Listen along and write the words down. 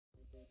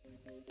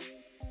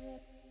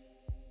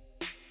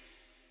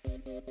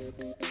Squishy,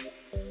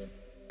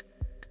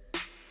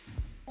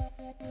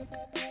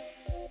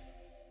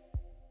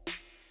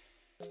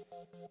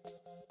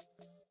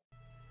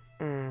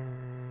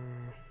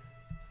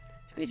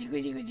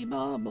 squishy, squishy,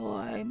 ball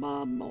boy,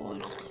 ball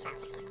boy.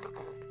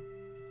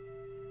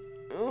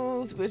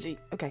 Oh, squishy.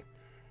 Okay.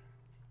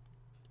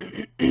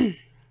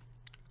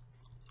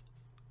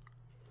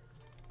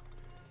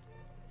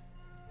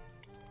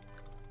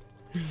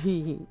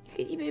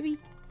 Squishy, baby.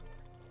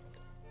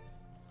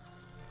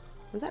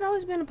 Has that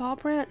always been a paw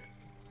print?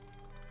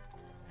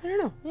 I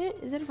don't know.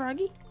 Is it a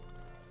froggy?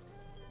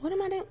 What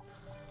am I doing?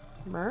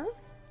 Burr?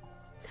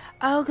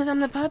 Oh, because I'm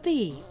the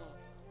puppy.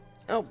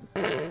 Oh.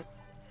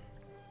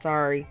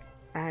 Sorry.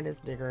 I had to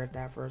sticker at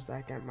that for a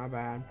second. My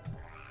bad.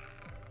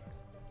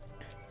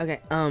 Okay,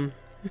 hello,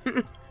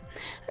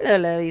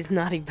 lovies.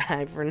 Naughty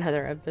back for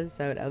another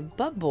episode of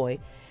Butt Boy.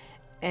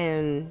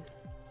 And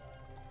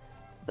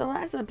the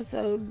last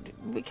episode,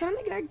 we kind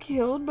of got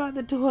killed by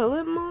the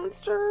toilet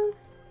monster.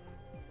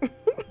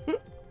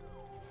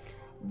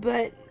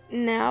 But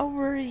now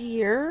we're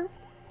here.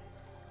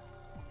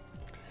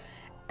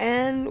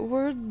 And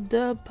we're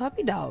the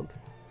puppy dog.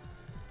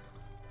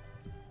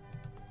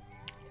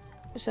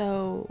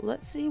 So,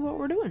 let's see what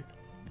we're doing.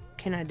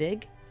 Can I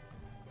dig?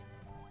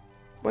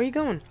 Where are you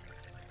going?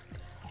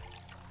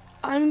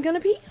 I'm gonna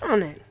pee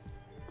on it.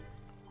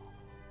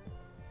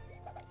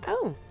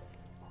 Oh.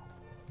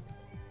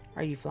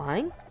 Are you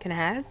flying? Can I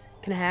has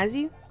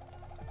you?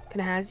 Can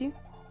I has you?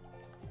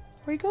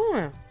 Where are you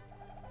going?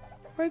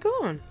 Where are you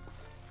going?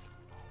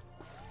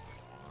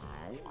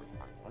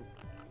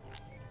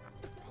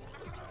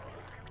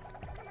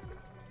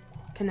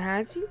 Can I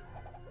has you?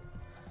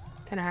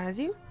 Can I has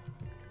you?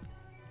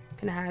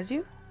 Can I has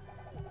you?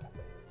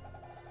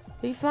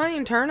 Are you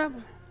flying, turnip?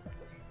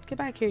 Get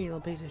back here, you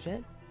little piece of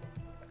shit.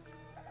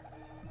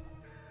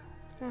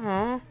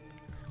 Aw.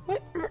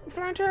 What?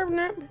 Flying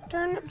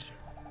turnips?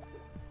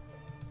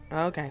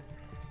 Okay.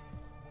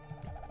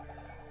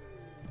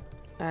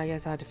 I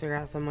guess I have to figure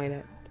out some way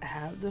to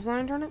have the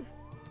flying turnip.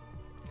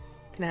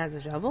 Can I have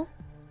the shovel?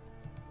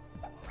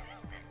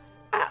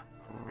 Ah!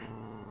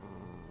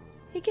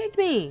 He kicked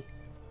me!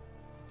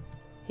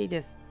 He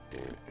just...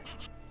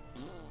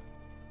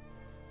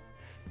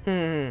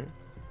 But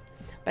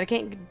I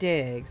can't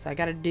dig, so I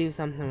gotta do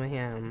something with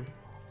him.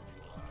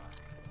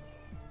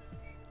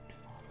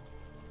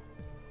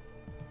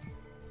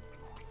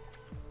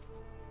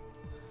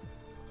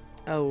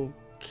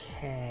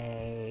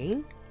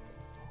 Okay.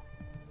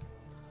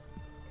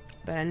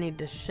 But I need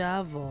the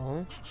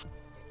shovel.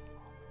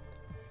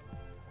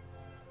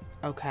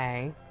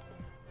 Okay.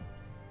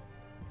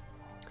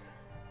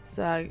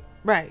 So,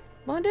 right.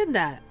 Well, I did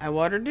that. I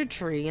watered the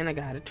tree and I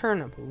got a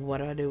turnip. What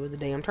do I do with the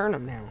damn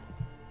turnip now?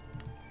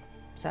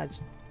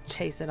 Besides,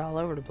 chase it all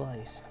over the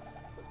place.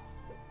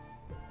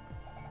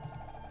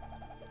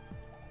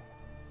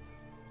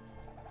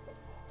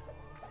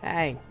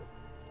 Hey.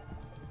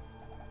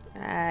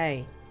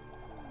 Hey.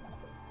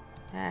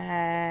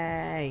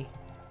 Hey.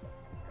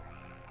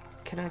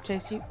 Can I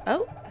chase you?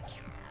 Oh.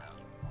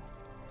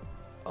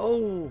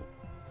 Oh.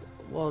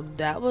 Well,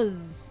 that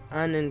was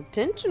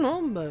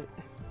unintentional, but...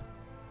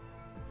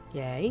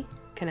 Yay.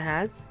 Can I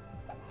has?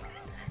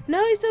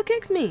 No, he still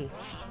kicks me.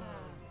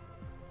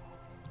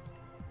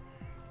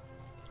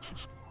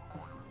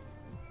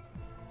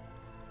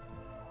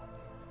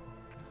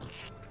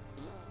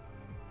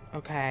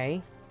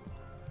 Okay.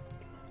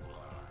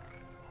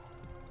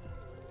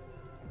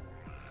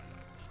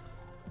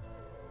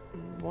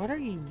 What are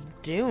you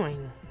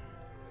doing?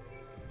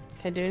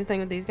 Can I do anything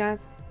with these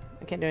guys?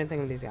 I can't do anything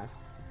with these guys.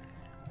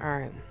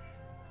 Alright.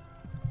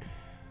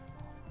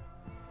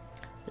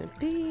 La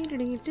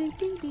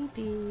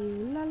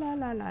la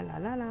la la la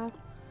la la.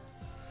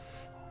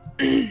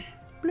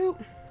 Bloop.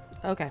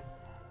 Okay.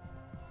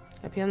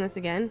 Can I peel on this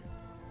again?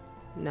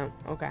 No.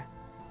 Okay.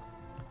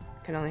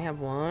 Can only have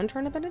one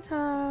turnip at a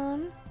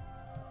time.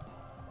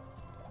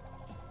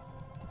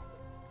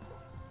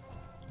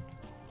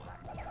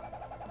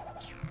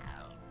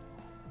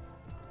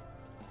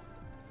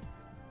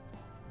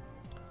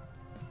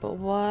 But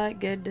what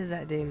good does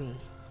that do me?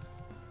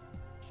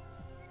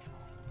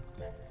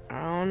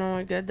 I don't know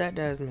what good that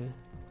does me.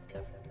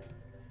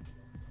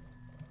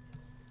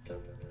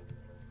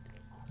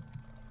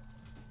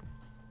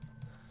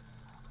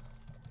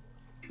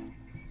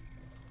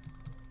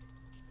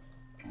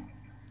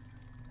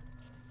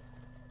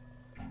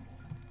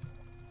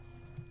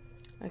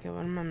 Okay,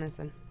 what am I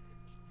missing?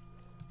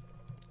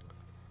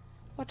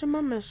 What am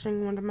I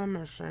missing? What am I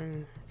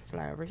missing?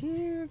 Fly over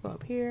here, go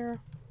up here.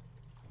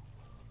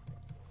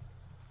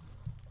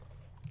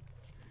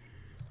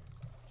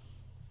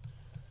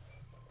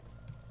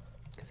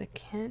 Because I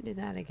can't do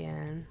that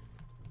again.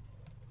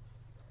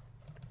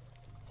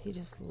 He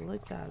just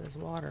licks out of this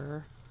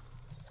water.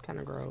 It's kind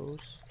of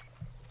gross.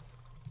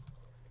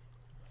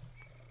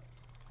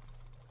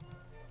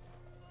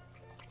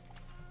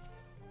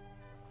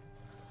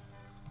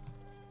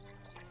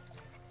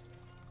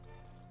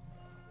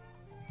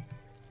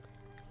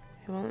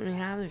 He won't let me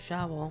have the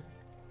shovel.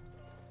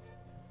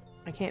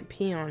 I can't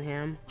pee on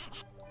him.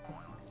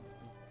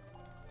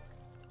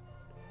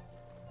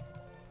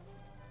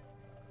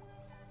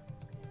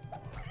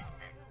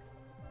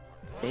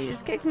 So he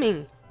just kicks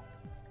me.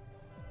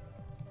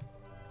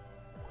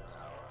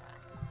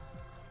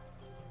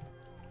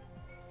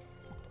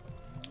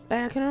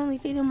 But I can only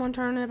feed him one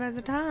turnip at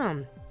a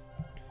time.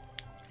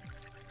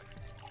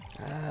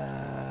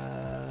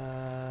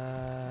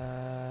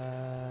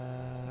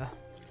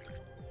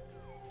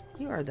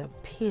 You are the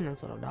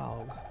peanuts little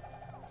dog.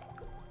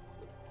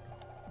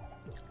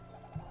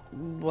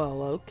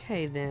 Well,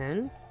 okay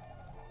then.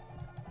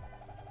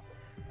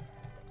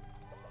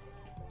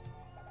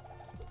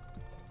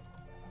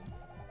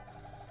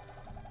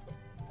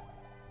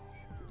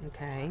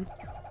 Okay.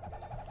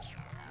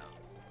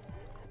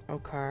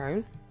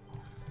 Okay.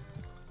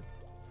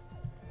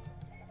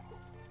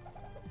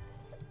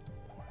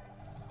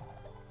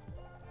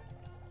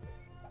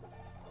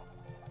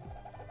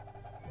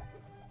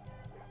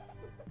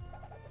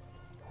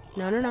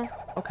 No, no, no.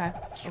 Okay.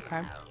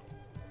 Okay.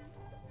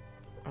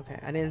 Okay,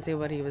 I didn't see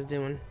what he was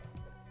doing.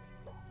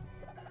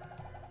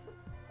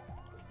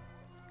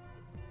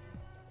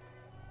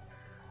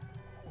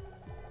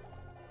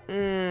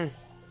 Oh,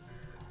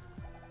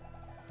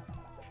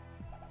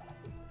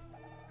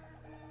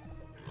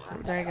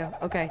 there you go.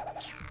 Okay.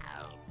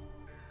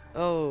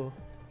 Oh.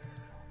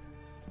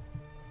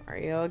 Are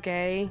you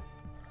okay?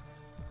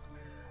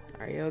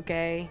 Are you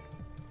okay?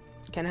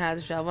 Can I have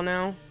the shovel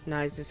now?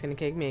 No, he's just gonna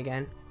kick me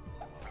again.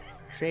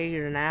 See,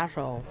 you're an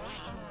asshole.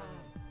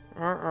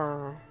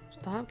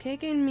 Stop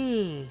kicking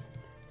me.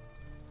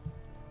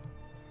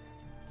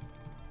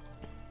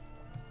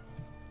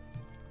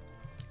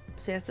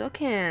 See, I still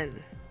can't.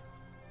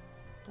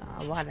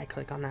 Why did I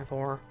click on that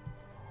for?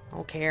 I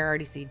don't care. I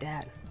already see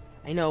that.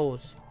 I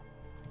knows.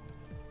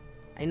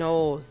 I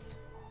knows.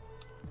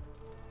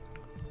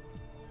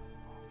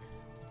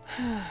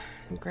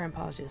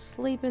 Grandpa's just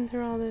sleeping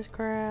through all this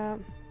crap.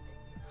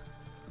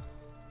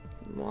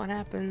 What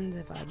happens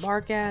if I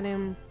bark at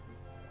him?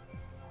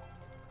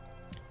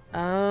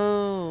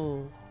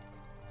 Oh.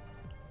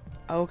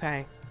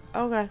 Okay.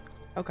 Okay.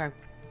 Okay.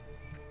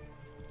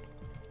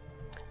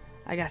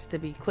 I got to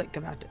be quick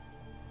about it.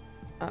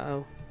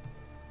 Uh-oh.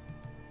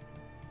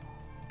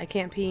 I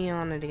can't pee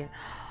on it again.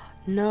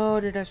 No,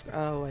 did I...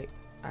 Oh, wait.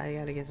 I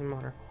gotta get some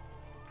water.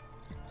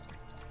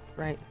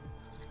 Right.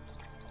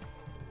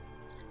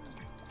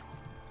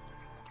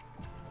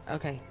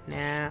 Okay.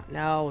 Nah.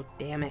 No.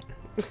 Damn it.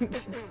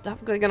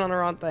 Stop clicking on the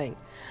wrong thing.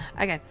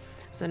 Okay.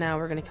 So now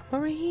we're gonna come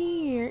over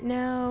here.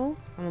 No.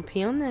 I'm gonna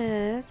pee on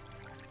this.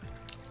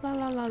 La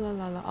la la la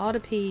la la. All the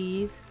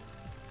peas.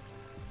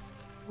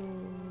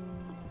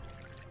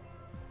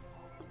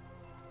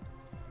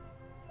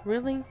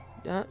 Really?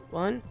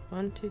 One,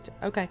 two, three.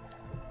 Okay.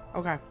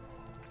 Okay.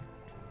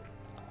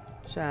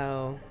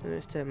 So,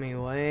 this took me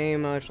way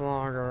much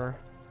longer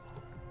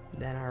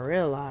than I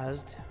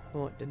realized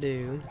what to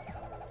do.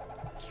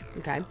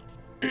 Okay.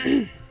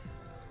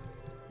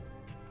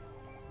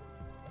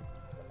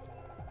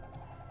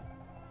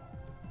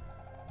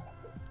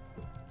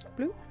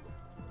 Blue.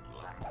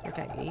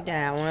 Okay, eat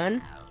that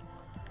one.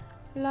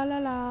 La la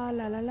la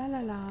la la la la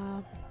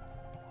la.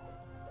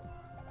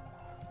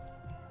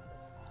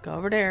 Go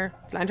over there.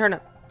 Flying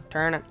turnip.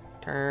 Turnip.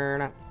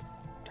 Turnip.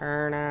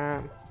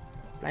 Turnip.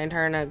 Flying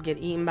turnip. Get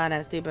eaten by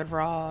that stupid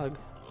frog.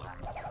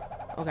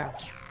 Okay.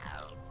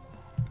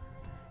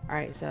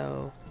 Alright,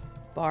 so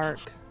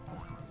bark.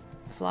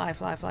 Fly,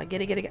 fly, fly.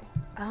 Get it, get it, get it.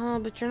 Oh,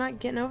 but you're not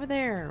getting over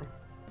there.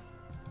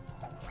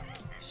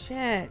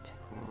 Shit.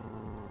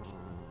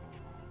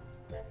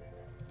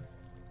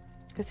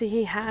 Cause see,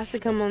 he has to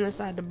come on this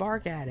side to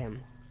bark at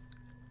him.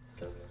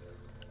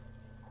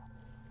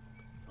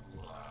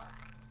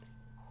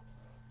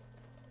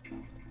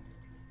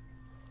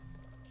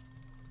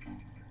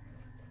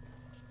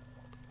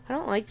 I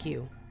don't like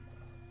you.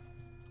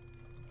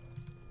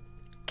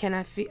 Can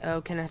I feed? Oh,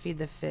 can I feed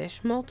the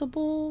fish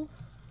multiple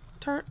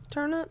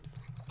turnips?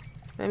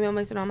 Maybe I'm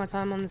wasting all my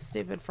time on this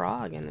stupid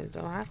frog, and I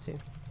don't have to.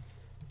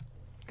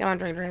 Come on,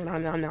 drink, drink,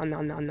 nom, nom, nom,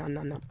 nom, nom, nom,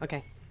 nom, nom.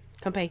 Okay,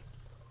 come pay.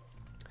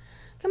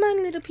 Come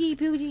on, little pea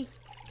pooty.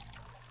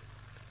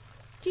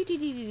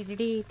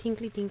 Tinkly,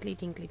 tinkly,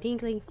 tinkly,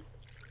 tinkly.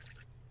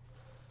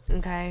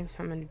 Okay,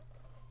 I'm gonna.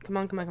 Come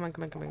on, come on, come on,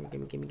 come on, come on.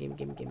 Gimme, gimme, gimme,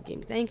 gimme, gimme,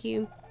 gimme. Thank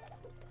you.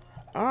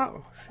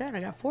 Oh, shit, I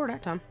got 4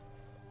 that time.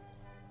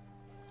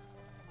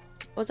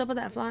 What's up with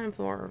that flying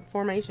floor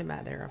formation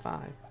back there, a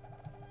 5?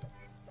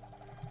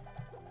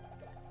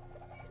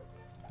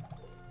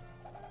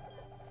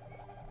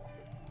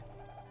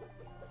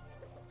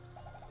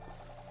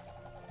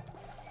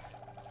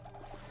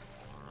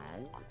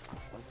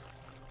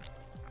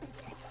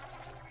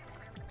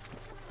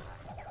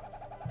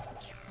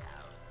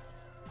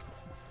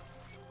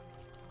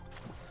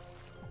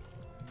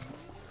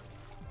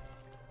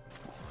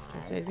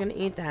 So he's gonna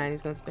eat that and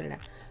he's gonna spit it out.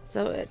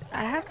 So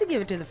I have to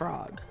give it to the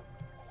frog.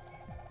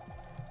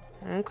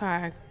 Okay.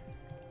 I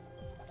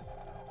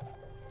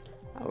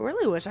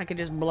really wish I could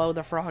just blow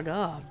the frog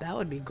up. That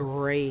would be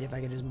great if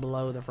I could just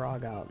blow the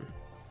frog up.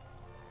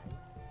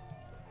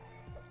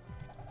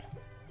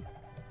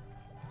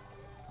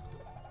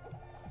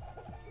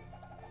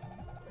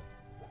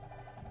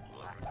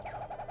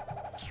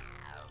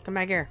 Come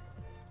back here.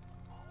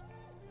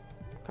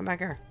 Come back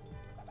here.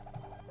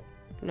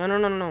 No, no,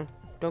 no, no, no.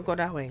 Don't go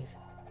that ways.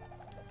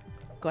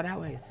 Go that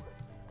ways.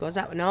 Goes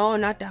that way. No,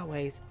 not that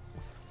ways.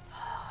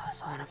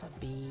 Son of a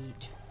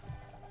beach.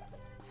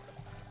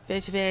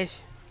 Fish, fish.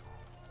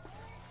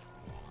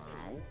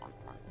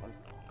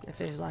 The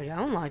fish is like, I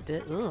don't like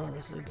this. Ugh,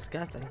 this is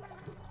disgusting.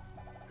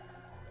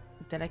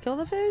 Did I kill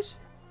the fish?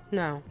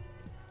 No.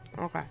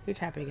 Okay, he's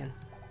happy again.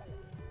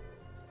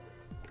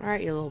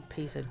 Alright, you little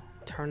piece of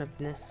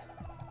turnipness.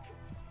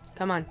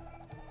 Come on.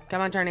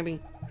 Come on, turnipy.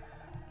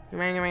 Come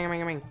on, come on, come on,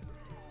 come on.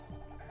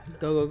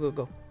 Go, go, go,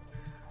 go.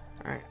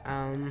 Alright,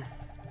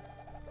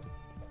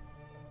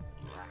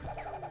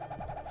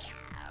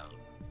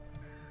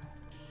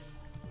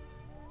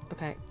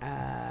 okay,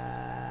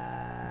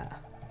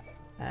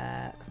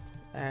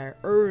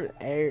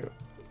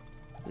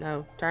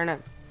 no, turn up.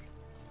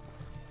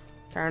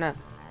 Turn up.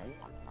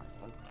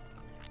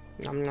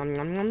 Nom nom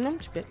nom nom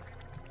nom, spit.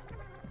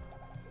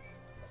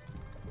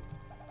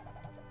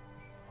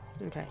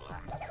 Okay.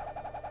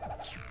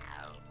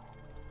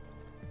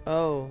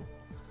 Oh.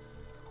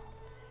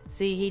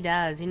 See, he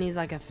does. He needs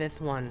like a 5th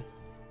one.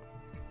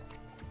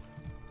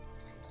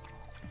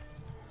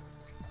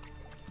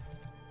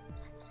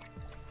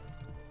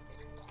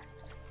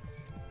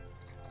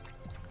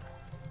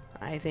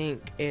 I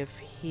think if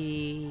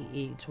he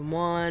eats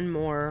one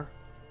more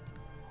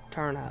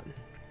turnip,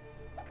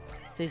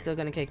 so he's still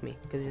gonna kick me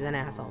because he's an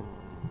asshole.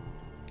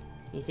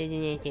 He said you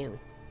need to.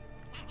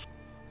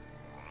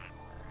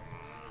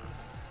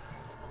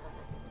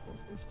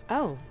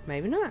 Oh,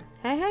 maybe not.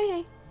 Hey, hey,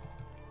 hey.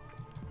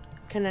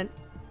 Can I?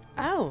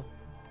 Oh.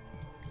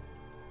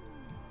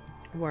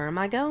 Where am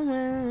I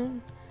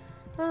going?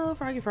 Oh,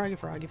 froggy, froggy,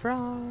 froggy,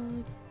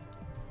 frog.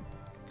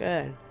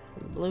 Good.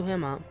 Blew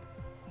him up.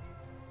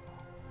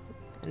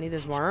 I need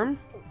this worm.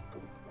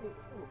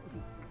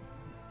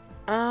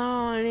 Oh,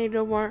 I need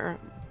the worm.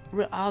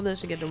 All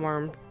this to get the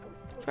worm.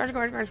 Scratch,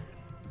 scratch, scratch.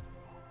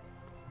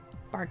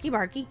 Barky,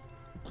 barky.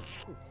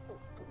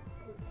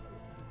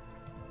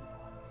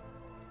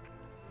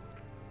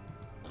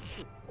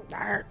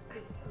 Bark.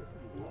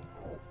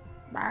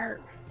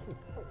 Bark.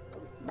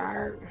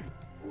 Bark.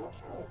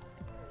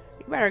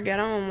 You better get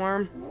on,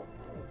 worm.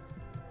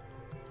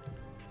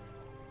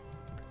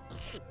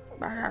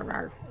 Bark,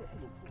 bark.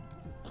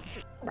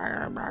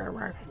 Bark, bark,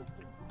 bark.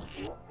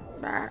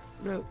 Bark.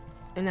 Look.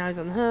 And now he's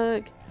on the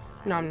hook.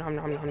 Nom nom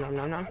nom nom nom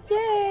nom nom.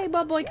 Yay!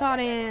 Bub boy caught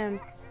him.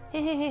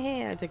 Hey hey hey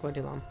hey. That took way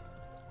too long.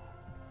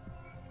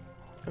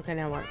 Okay,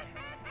 now what?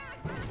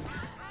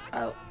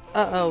 Oh.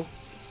 Uh-oh.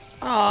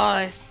 Oh,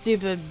 that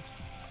stupid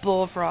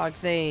bullfrog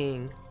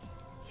thing.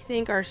 He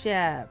sank our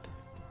ship.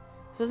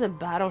 This wasn't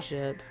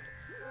battleship.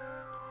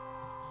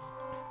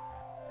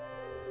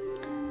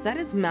 Is that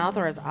his mouth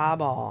or his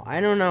eyeball? I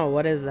don't know.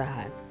 What is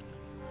that?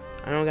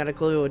 I don't got a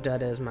clue what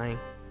that is, man.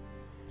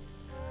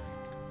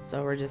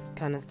 So we're just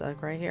kind of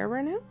stuck right here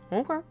right now?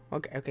 Okay.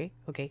 Okay, okay,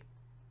 okay.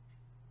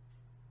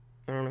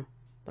 I don't know.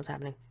 What's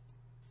happening?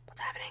 What's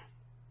happening?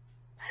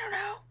 I don't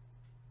know.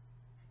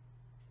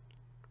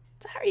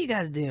 So how are you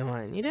guys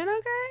doing? You doing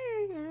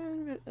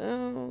okay?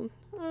 Oh,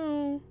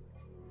 oh.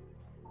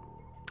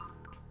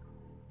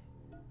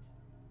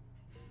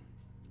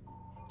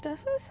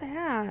 That's so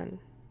sad.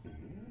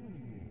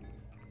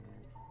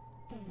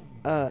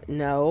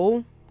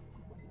 No.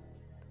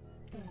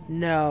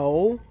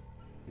 No.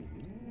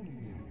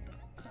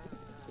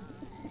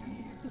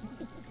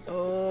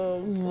 Oh,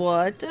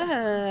 what the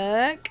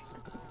heck?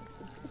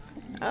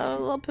 Oh,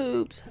 little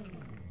poops.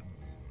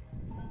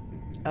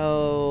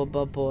 Oh,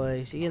 but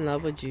boy, she in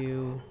love with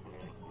you.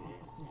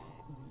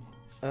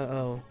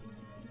 Uh-oh.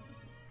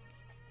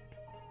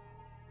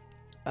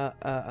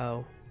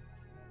 Uh-oh.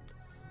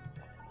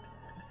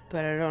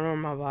 But I don't know where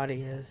my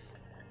body is.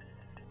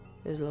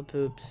 There's little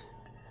poops.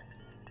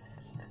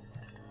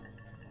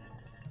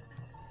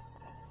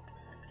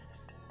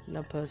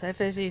 No post. Hey,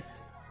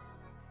 fishies.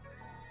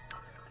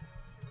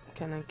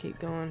 Can I keep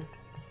going?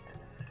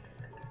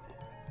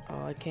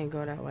 Oh, I can't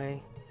go that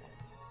way.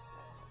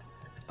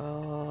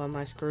 Oh, am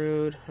I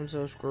screwed? I'm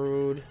so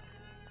screwed.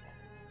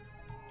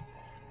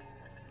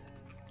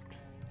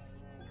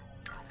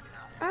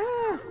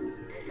 Ah!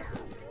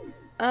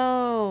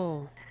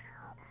 Oh.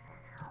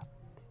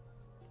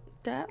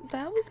 That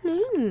was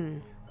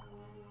mean.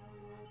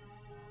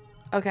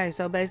 Okay,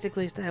 so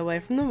basically stay away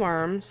from the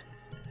worms.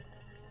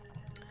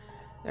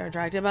 They're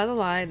attracted by the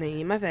light and they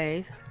eat my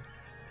face.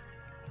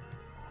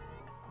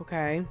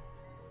 Okay.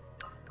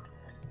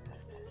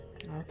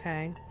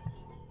 Okay.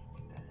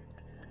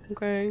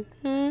 Okay.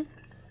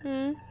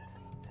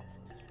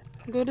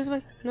 Go this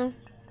way. No.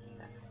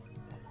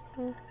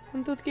 Oh,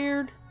 I'm so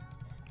scared.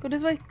 Go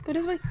this way. Go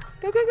this way. Go,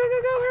 go, go,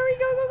 go, go. Hurry,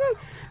 go, go, go.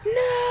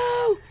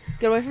 No!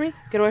 Get away from me.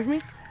 Get away from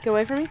me. Get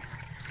away from me.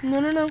 No,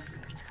 no, no.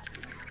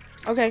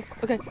 Okay,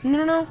 okay.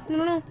 No, no, no,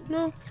 no, no,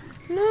 no.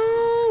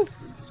 No!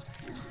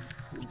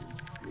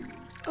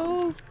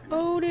 Oh,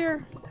 oh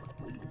dear.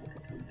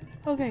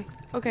 Okay,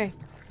 okay.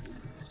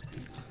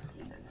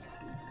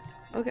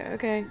 Okay,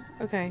 okay,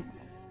 okay.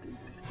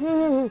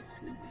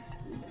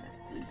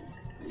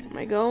 am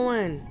I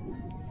going?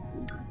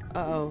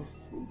 Uh-oh.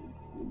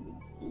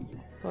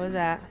 What was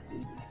that?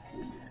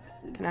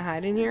 Can I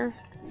hide in here?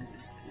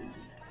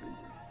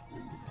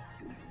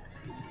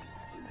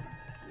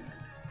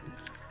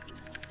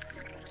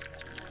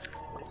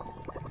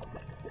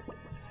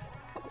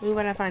 Ooh,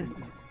 what'd I find?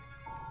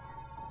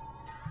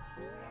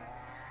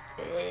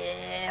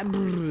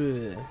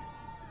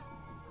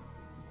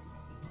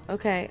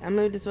 Okay, I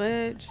moved the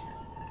switch.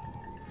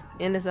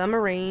 In the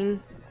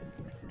submarine.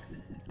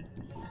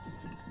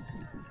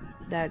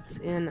 That's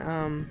in,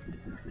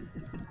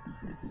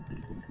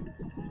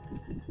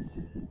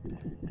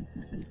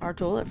 our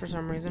toilet for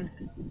some reason.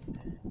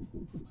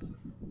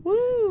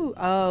 Woo!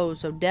 Oh,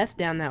 so death's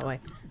down that way.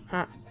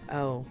 Huh.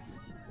 Oh.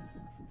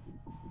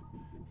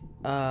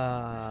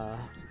 Oh.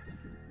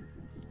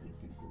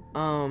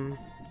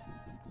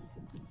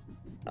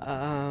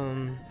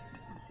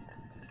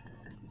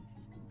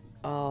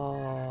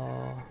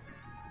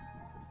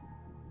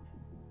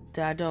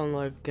 That don't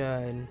look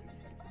good.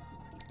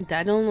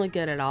 That don't look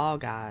good at all,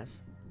 guys.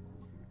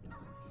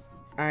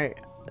 Alright.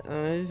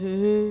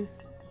 I'm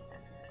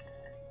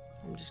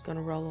just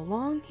gonna roll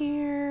along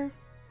here.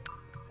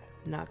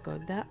 Not go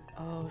that.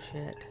 Oh,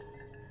 shit.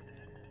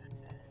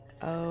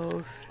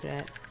 Oh,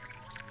 shit.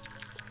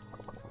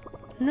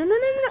 No, no, no,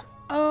 no, no.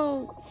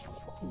 Oh.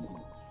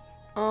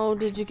 Oh,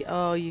 did you get.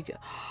 Oh, you get.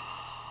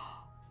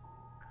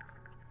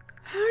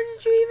 How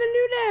did you even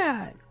do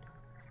that?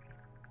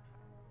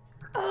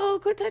 Oh,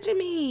 quit touching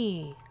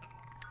me.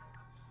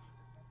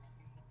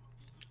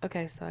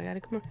 Okay, so I gotta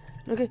come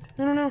on. Okay,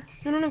 no, no, no,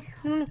 no, no, no,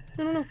 no,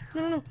 no, no, no,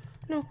 no, no,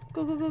 no,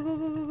 go, go, go, go,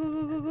 go, go,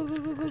 go, go, go, go,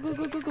 go, go, go,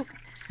 go, go, go.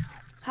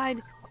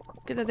 Hide.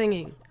 Get the thing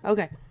eaten.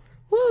 Okay.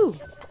 Woo.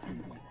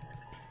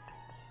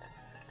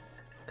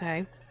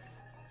 Okay.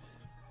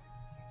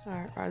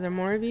 Are there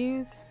more of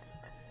yous?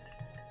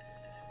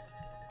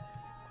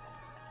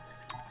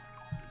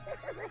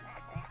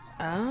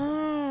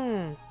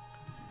 Oh.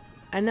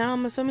 And now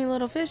I'm assuming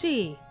little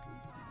fishy.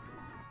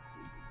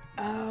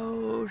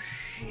 Oh,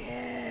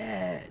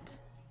 shit.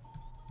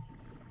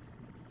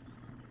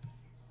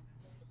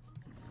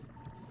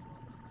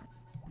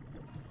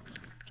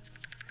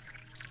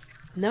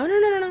 No, no,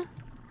 no, no, no.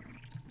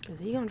 Because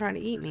he's going to try to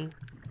eat me.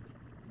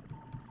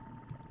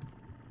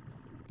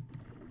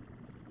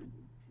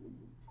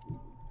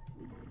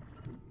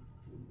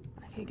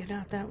 I can't get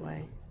out that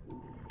way.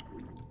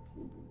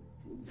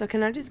 So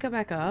can I just go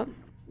back up?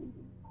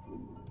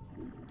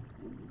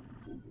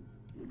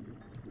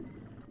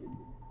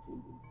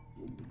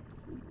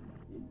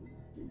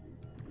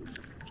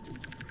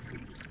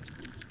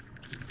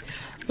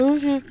 Oh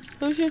shit,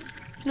 oh shit,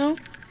 no,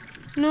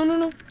 no, no,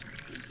 no,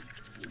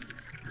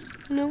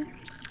 no,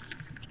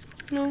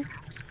 no,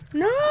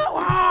 no,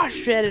 oh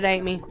shit, it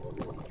ate me.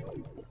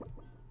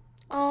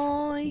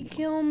 Oh, he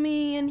killed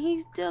me and he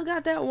still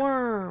got that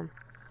worm.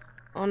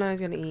 Oh no,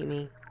 he's gonna eat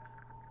me.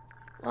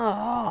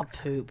 Oh,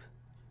 poop.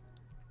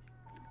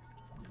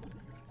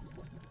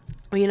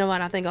 Well, you know what,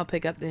 I think I'll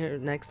pick up there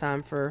next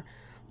time for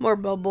more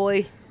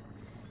Boy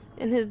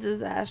and his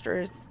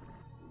disastrous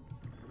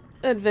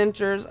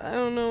adventures. I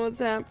don't know what's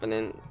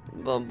happening,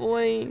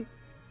 Boy.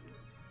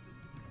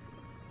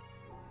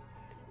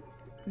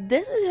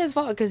 This is his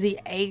fault because he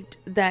ate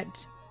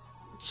that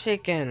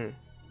chicken.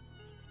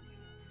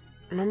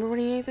 Remember when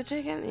he ate the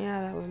chicken?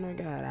 Yeah, that was no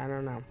good. I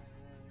don't know.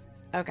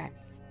 Okay.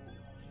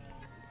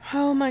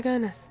 Oh my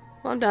goodness.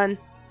 Well, I'm done.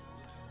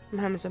 I'm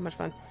having so much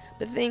fun.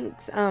 But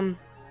thanks. Thumbs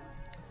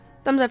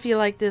up if you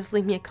like this.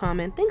 Leave me a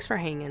comment. Thanks for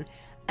hanging.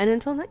 And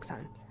until next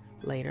time.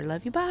 Later.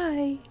 Love you.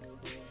 Bye.